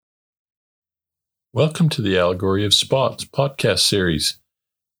Welcome to the Allegory of Spots podcast series.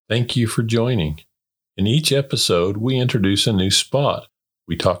 Thank you for joining. In each episode, we introduce a new spot.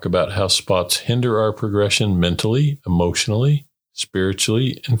 We talk about how spots hinder our progression mentally, emotionally,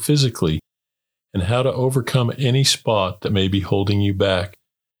 spiritually, and physically, and how to overcome any spot that may be holding you back.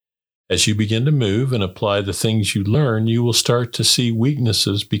 As you begin to move and apply the things you learn, you will start to see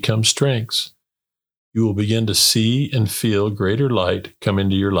weaknesses become strengths. You will begin to see and feel greater light come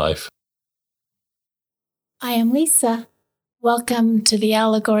into your life. I am Lisa. Welcome to the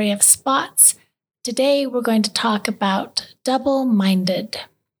Allegory of Spots. Today we're going to talk about double-minded.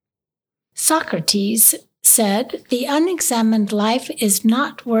 Socrates said, "The unexamined life is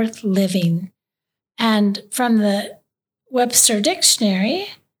not worth living." And from the Webster Dictionary,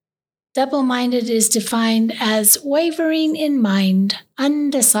 double-minded is defined as wavering in mind,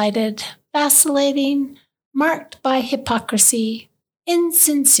 undecided, vacillating, marked by hypocrisy,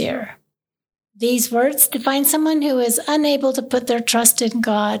 insincere. These words define someone who is unable to put their trust in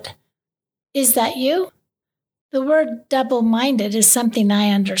God. Is that you? The word double-minded is something I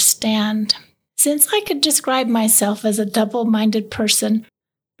understand, since I could describe myself as a double-minded person,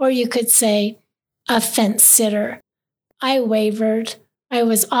 or you could say a fence-sitter. I wavered. I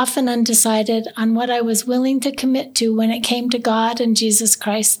was often undecided on what I was willing to commit to when it came to God and Jesus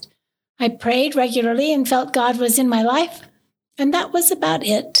Christ. I prayed regularly and felt God was in my life, and that was about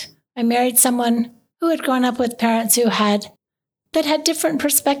it. I married someone who had grown up with parents that had different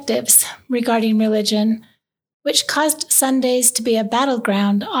perspectives regarding religion, which caused Sundays to be a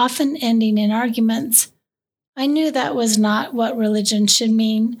battleground, often ending in arguments. I knew that was not what religion should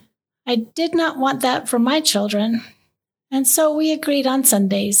mean. I did not want that for my children. And so we agreed on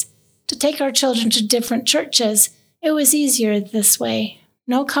Sundays to take our children to different churches. It was easier this way.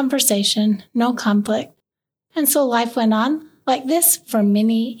 No conversation, no conflict. And so life went on like this for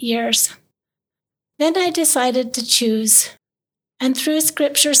many years. Then I decided to choose. And through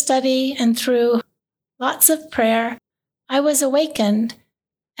scripture study and through lots of prayer, I was awakened.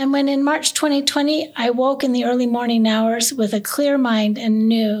 And when in March 2020, I woke in the early morning hours with a clear mind and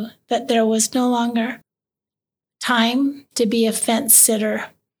knew that there was no longer time to be a fence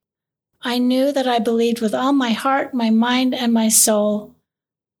sitter. I knew that I believed with all my heart, my mind, and my soul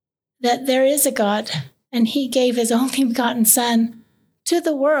that there is a God, and He gave His only begotten Son to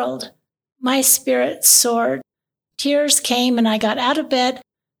the world. My spirit soared. Tears came, and I got out of bed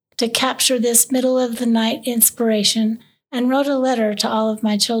to capture this middle of the night inspiration and wrote a letter to all of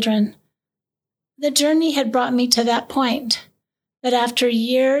my children. The journey had brought me to that point, that after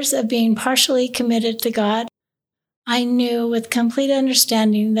years of being partially committed to God, I knew with complete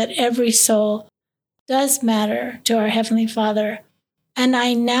understanding that every soul does matter to our Heavenly Father. And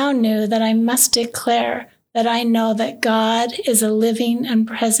I now knew that I must declare that I know that God is a living and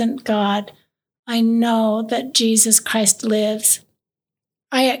present God. I know that Jesus Christ lives.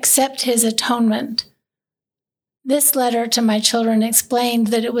 I accept His atonement. This letter to my children explained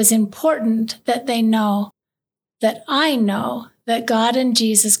that it was important that they know that I know that God and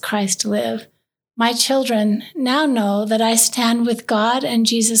Jesus Christ live. My children now know that I stand with God and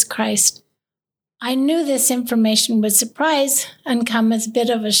Jesus Christ. I knew this information would surprise and come as a bit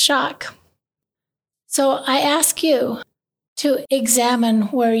of a shock. So I ask you to examine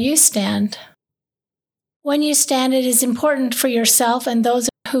where you stand. When you stand, it is important for yourself and those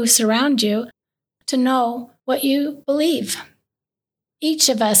who surround you to know what you believe. Each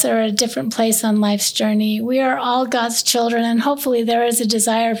of us are at a different place on life's journey. We are all God's children, and hopefully there is a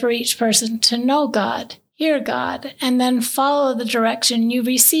desire for each person to know God, hear God, and then follow the direction you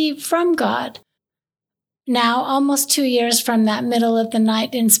receive from God. Now, almost 2 years from that middle of the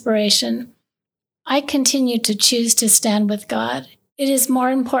night inspiration, I continue to choose to stand with God. It is more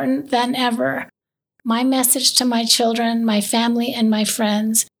important than ever. My message to my children, my family, and my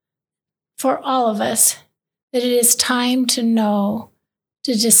friends, for all of us, that it is time to know,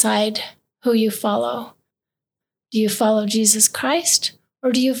 to decide who you follow. Do you follow Jesus Christ,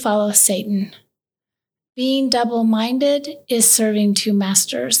 or do you follow Satan? Being double-minded is serving two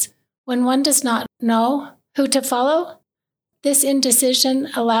masters. When one does not know who to follow, this indecision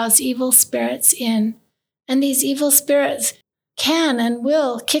allows evil spirits in, and these evil spirits can and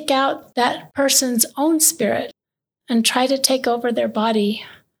will kick out that person's own spirit and try to take over their body.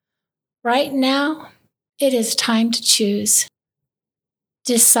 Right now, it is time to choose.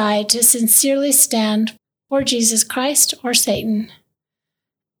 Decide to sincerely stand for Jesus Christ or Satan.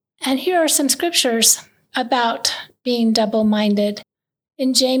 And here are some scriptures about being double-minded.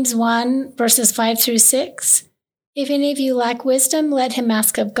 In James 1, verses 5 through 6, "If any of you lack wisdom, let him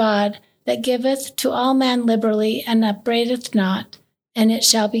ask of God, that giveth to all men liberally and upbraideth not, and it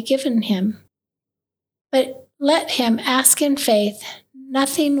shall be given him." But let him ask in faith,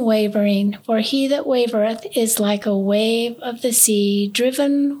 nothing wavering, for he that wavereth is like a wave of the sea,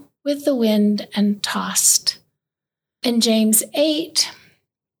 driven with the wind and tossed. In James 8,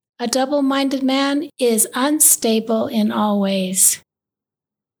 a double-minded man is unstable in all ways.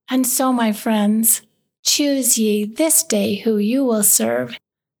 And so, my friends, choose ye this day who you will serve,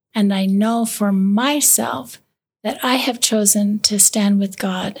 and I know for myself that I have chosen to stand with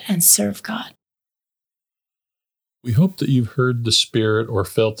God and serve God. We hope that you've heard the Spirit or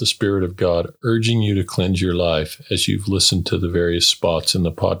felt the Spirit of God urging you to cleanse your life as you've listened to the various spots in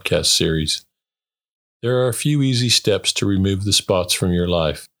the podcast series. There are a few easy steps to remove the spots from your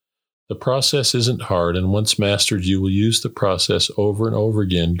life. The process isn't hard, and once mastered, you will use the process over and over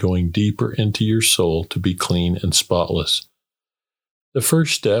again, going deeper into your soul to be clean and spotless. The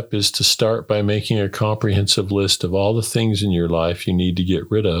first step is to start by making a comprehensive list of all the things in your life you need to get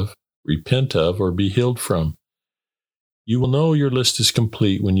rid of, repent of, or be healed from. You will know your list is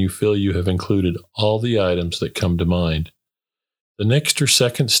complete when you feel you have included all the items that come to mind. The next or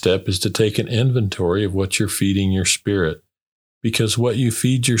second step is to take an inventory of what you're feeding your spirit, because what you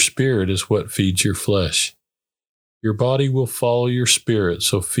feed your spirit is what feeds your flesh. Your body will follow your spirit,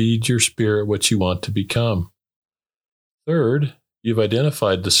 so feed your spirit what you want to become. Third, you've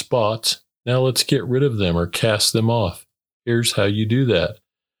identified the spots. Now let's get rid of them or cast them off. Here's how you do that.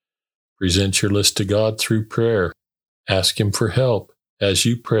 Present your list to God through prayer. Ask Him for help. As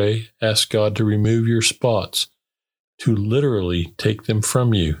you pray, ask God to remove your spots, to literally take them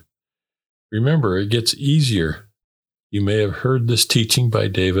from you. Remember, it gets easier. You may have heard this teaching by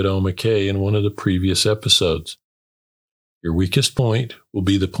David O. McKay in one of the previous episodes. Your weakest point will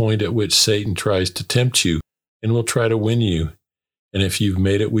be the point at which Satan tries to tempt you and will try to win you. And if you've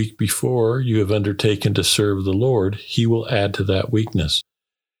made it weak before you have undertaken to serve the Lord, He will add to that weakness.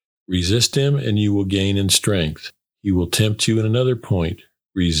 Resist him and you will gain in strength. He will tempt you in another point.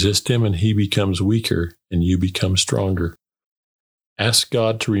 Resist him and he becomes weaker and you become stronger. Ask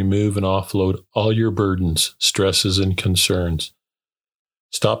God to remove and offload all your burdens, stresses, and concerns.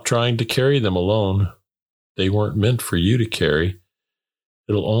 Stop trying to carry them alone. They weren't meant for you to carry.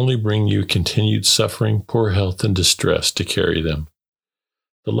 It'll only bring you continued suffering, poor health, and distress to carry them.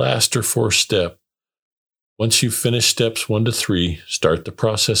 The last or fourth step. Once you've finished steps 1 to 3, start the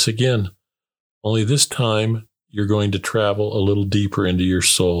process again. Only this time, you're going to travel a little deeper into your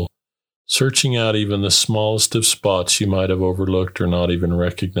soul, searching out even the smallest of spots you might have overlooked or not even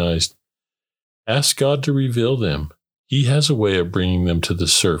recognized. Ask God to reveal them. He has a way of bringing them to the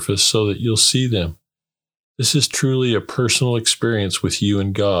surface so that you'll see them. This is truly a personal experience with you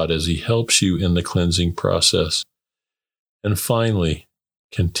and God as He helps you in the cleansing process. And finally,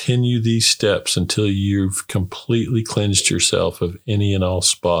 continue these steps until you've completely cleansed yourself of any and all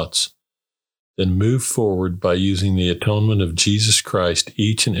spots. Then move forward by using the atonement of Jesus Christ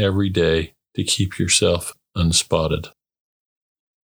each and every day to keep yourself unspotted.